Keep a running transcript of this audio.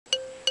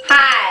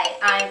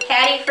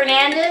Patty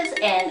Fernandez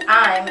and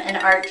I'm an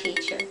art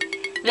teacher.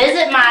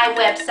 Visit my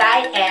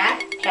website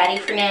at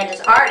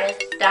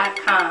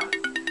pattyfernandezartist.com.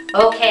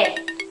 Okay,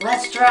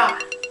 let's draw.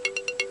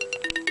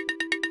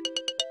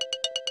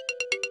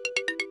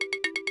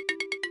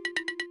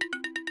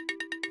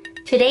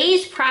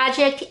 Today's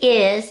project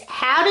is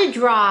how to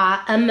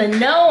draw a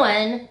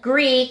Minoan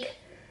Greek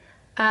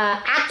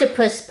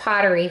octopus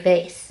pottery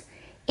vase.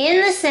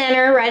 In the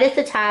center, right at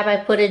the top, I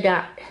put a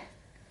dot.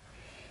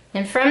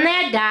 And from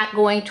that dot,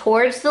 going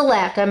towards the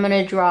left, I'm going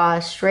to draw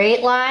a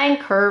straight line,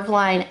 curved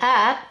line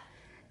up,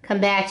 come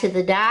back to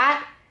the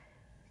dot,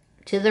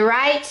 to the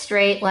right,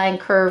 straight line,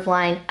 curved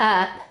line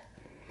up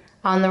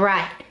on the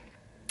right.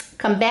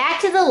 Come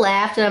back to the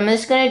left, and I'm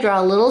just going to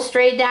draw a little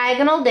straight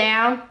diagonal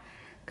down.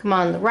 Come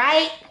on the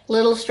right,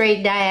 little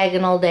straight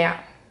diagonal down.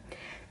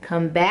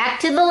 Come back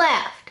to the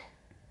left.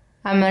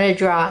 I'm going to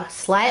draw a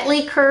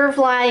slightly curved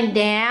line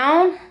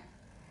down.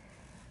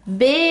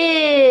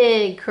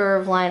 Big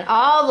curved line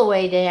all the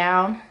way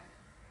down.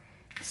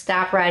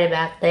 Stop right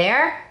about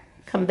there.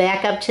 Come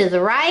back up to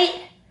the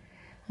right.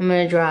 I'm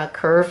going to draw a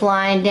curved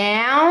line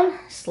down,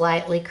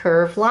 slightly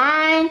curved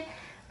line,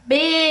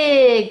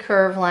 big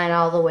curved line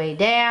all the way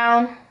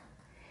down,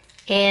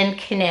 and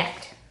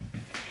connect.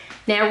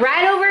 Now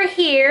right over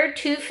here,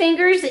 2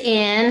 fingers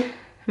in,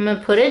 I'm going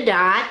to put a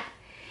dot,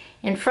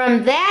 and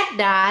from that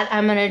dot,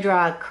 I'm going to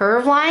draw a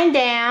curved line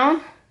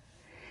down.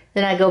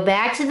 Then I go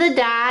back to the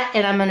dot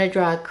and I'm going to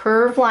draw a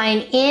curved line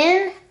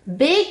in,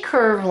 big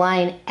curved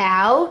line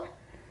out,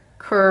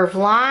 curved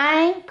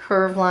line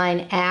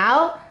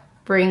out,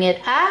 bring it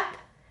up,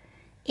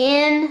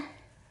 in,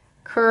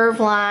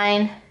 curved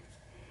line,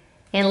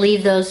 and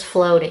leave those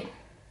floating.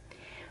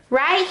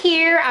 Right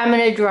here I'm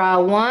going to draw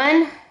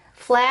one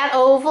flat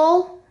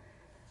oval,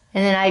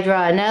 and then I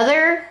draw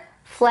another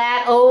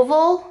flat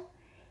oval,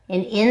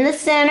 and in the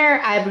center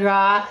I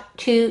draw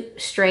 2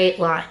 straight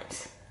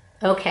lines.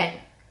 Okay.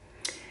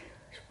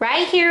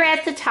 Right here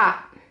at the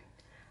top,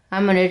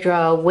 I'm going to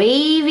draw a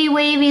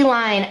wavy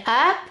line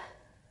up,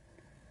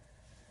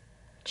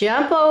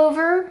 jump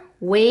over,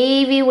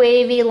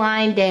 wavy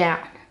line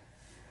down,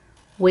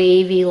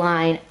 wavy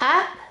line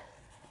up,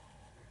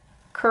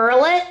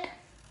 curl it,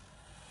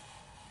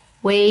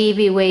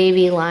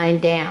 wavy line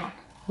down,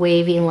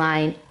 wavy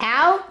line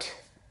out,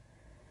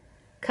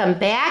 come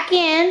back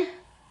in,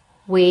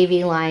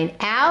 wavy line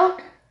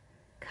out,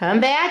 come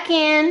back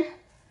in,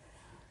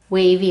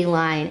 wavy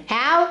line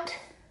out,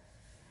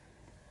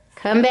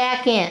 come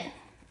back in.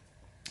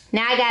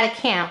 Now I got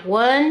to count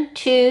 1,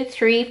 2,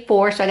 3,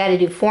 4, so I got to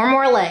do 4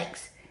 more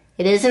legs.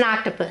 It is an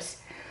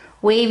octopus.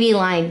 Wavy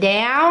line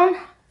down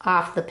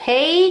off the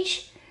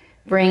page,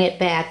 bring it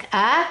back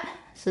up,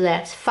 so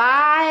that's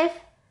 5,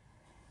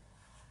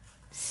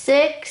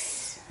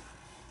 6,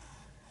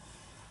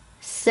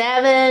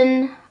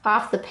 7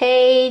 off the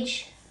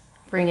page,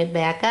 bring it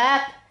back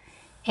up,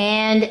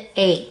 and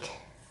 8.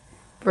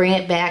 Bring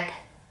it back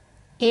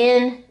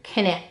in,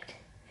 connect.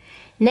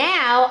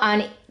 Now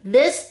on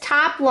this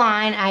top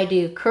line I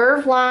do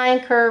curved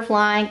line,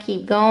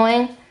 keep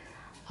going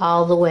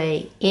all the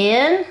way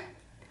in.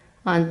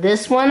 On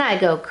this one I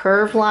go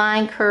curved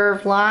line,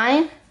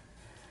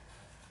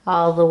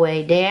 all the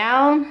way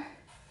down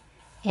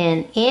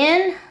and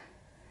in.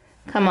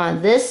 Come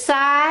on this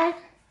side,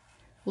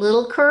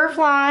 little curved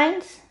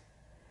lines,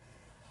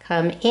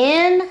 come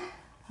in,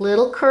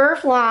 little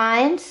curved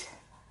lines,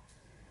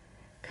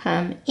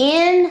 come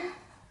in,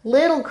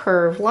 little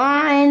curved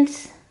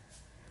lines.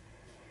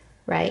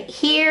 Right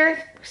here,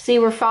 see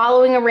we're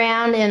following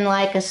around in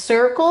like a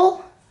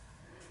circle,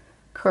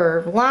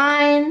 curved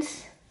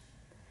lines.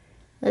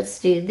 Let's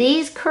do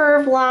these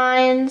curved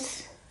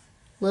lines,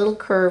 little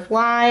curved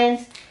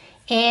lines,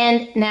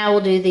 and now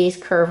we'll do these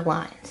curved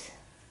lines.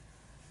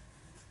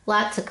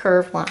 Lots of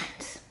curved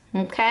lines,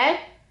 okay?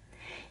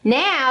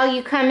 Now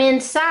you come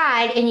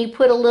inside and you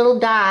put a little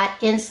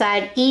dot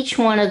inside each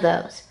one of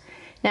those.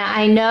 Now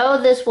I know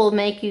this will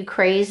make you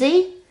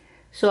crazy,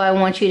 so I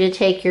want you to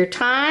take your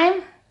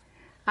time.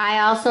 I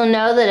also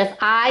know that if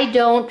I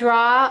don't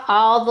draw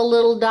all the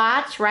little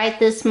dots right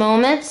this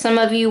moment, some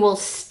of you will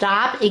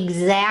stop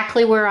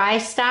exactly where I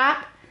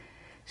stop.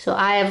 So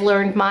I have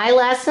learned my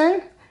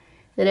lesson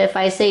that if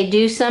I say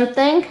do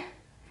something,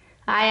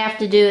 I have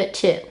to do it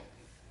too.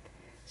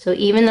 So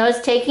even though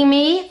it's taking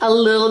me a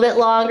little bit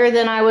longer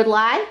than I would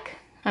like,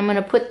 I'm going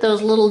to put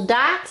those little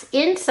dots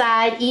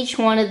inside each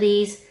one of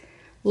these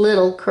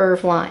little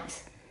curved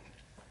lines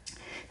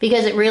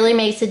because it really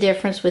makes a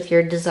difference with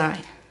your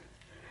design.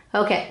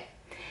 Okay,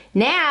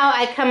 now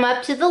I come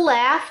up to the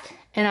left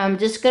and I'm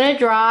just going to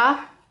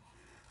draw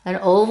an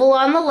oval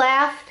on the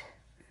left,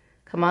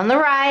 come on the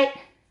right,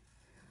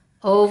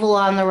 oval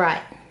on the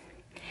right.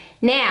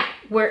 Now,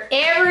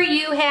 wherever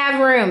you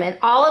have room, and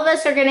all of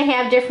us are going to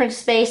have different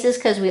spaces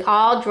because we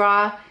all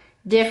draw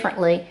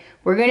differently,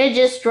 we're going to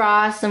just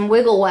draw some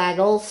wiggle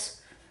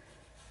waggles,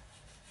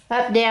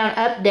 up,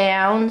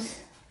 downs,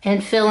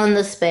 and fill in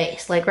the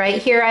space. Like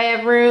right here I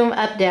have room,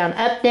 up,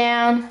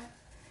 down.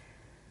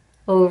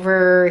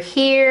 Over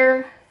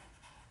here,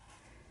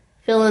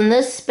 fill in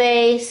this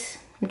space,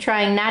 I'm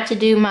trying not to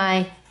do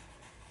my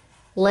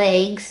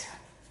legs.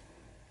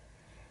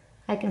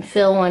 I can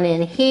fill one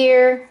in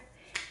here.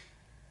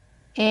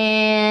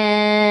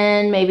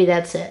 And maybe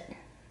that's it.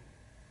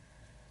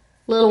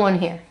 Little one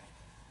here.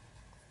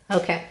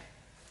 Okay.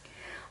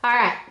 All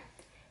right.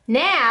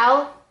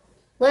 Now,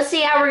 let's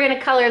see how we're going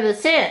to color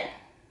this in.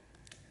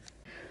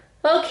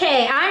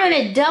 Okay, I'm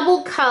going to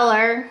double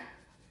color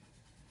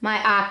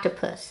my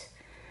octopus.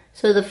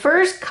 So the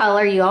first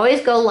color, you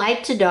always go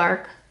light to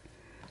dark.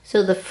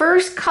 So the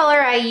first color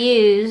I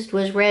used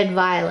was red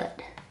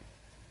violet.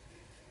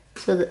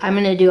 So I'm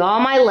going to do all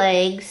my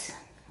legs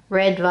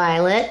red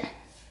violet,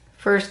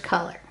 first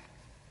color.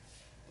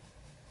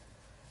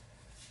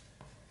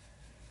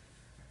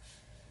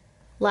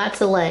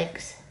 Lots of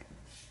legs.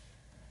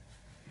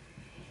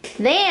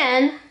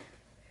 Then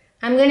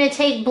I'm going to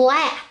take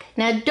black.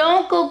 Now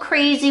don't go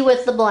crazy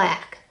with the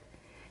black.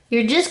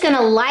 You're just going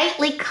to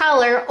lightly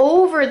color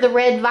over the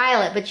red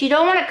violet, but you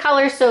don't want to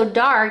color so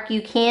dark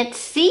you can't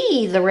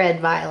see the red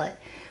violet.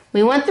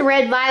 We want the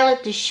red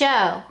violet to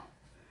show.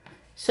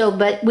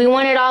 But we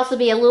want it also to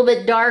be a little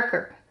bit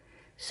darker.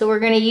 So we're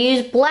going to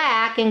use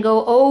black and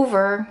go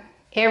over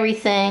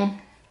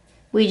everything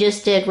we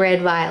just did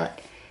red violet.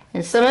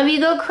 And some of you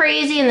go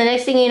crazy and the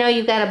next thing you know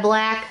you've got a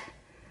black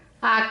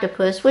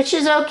octopus, which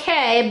is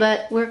okay,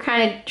 but we're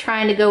kind of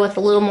trying to go with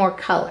a little more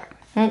color.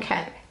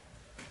 Okay.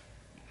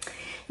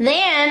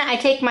 Then I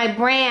take my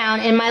brown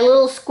and my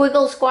little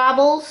squiggle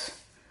squabbles.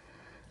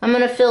 I'm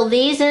going to fill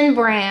these in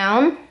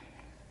brown.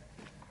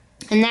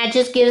 And that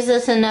just gives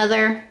us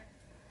another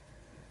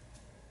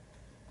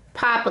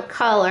pop of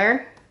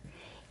color.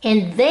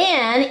 And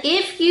then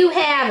if you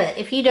have it,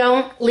 if you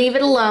don't, leave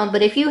it alone.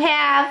 But if you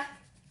have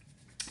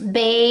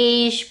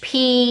beige,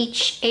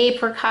 peach,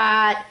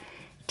 apricot,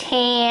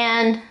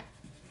 tan,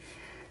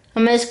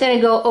 I'm just going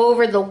to go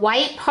over the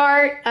white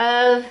part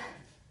of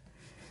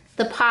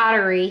the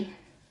pottery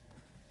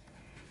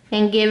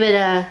and give it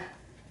a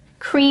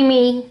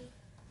creamy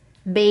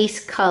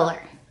base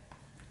color.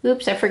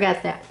 Oops, I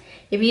forgot that.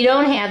 If you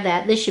don't have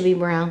that, this should be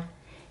brown.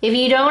 If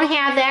you don't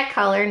have that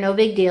color, no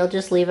big deal,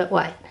 just leave it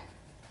white.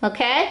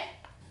 Okay?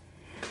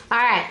 All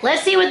right,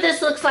 let's see what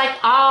this looks like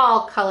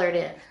all colored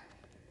in.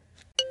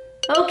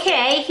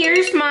 Okay,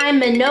 here's my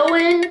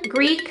Minoan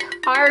Greek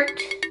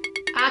art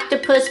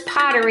octopus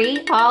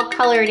pottery all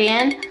colored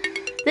in.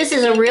 This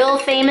is a real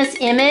famous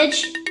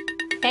image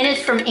and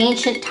it's from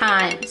ancient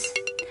times.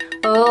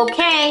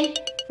 Okay,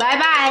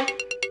 bye-bye.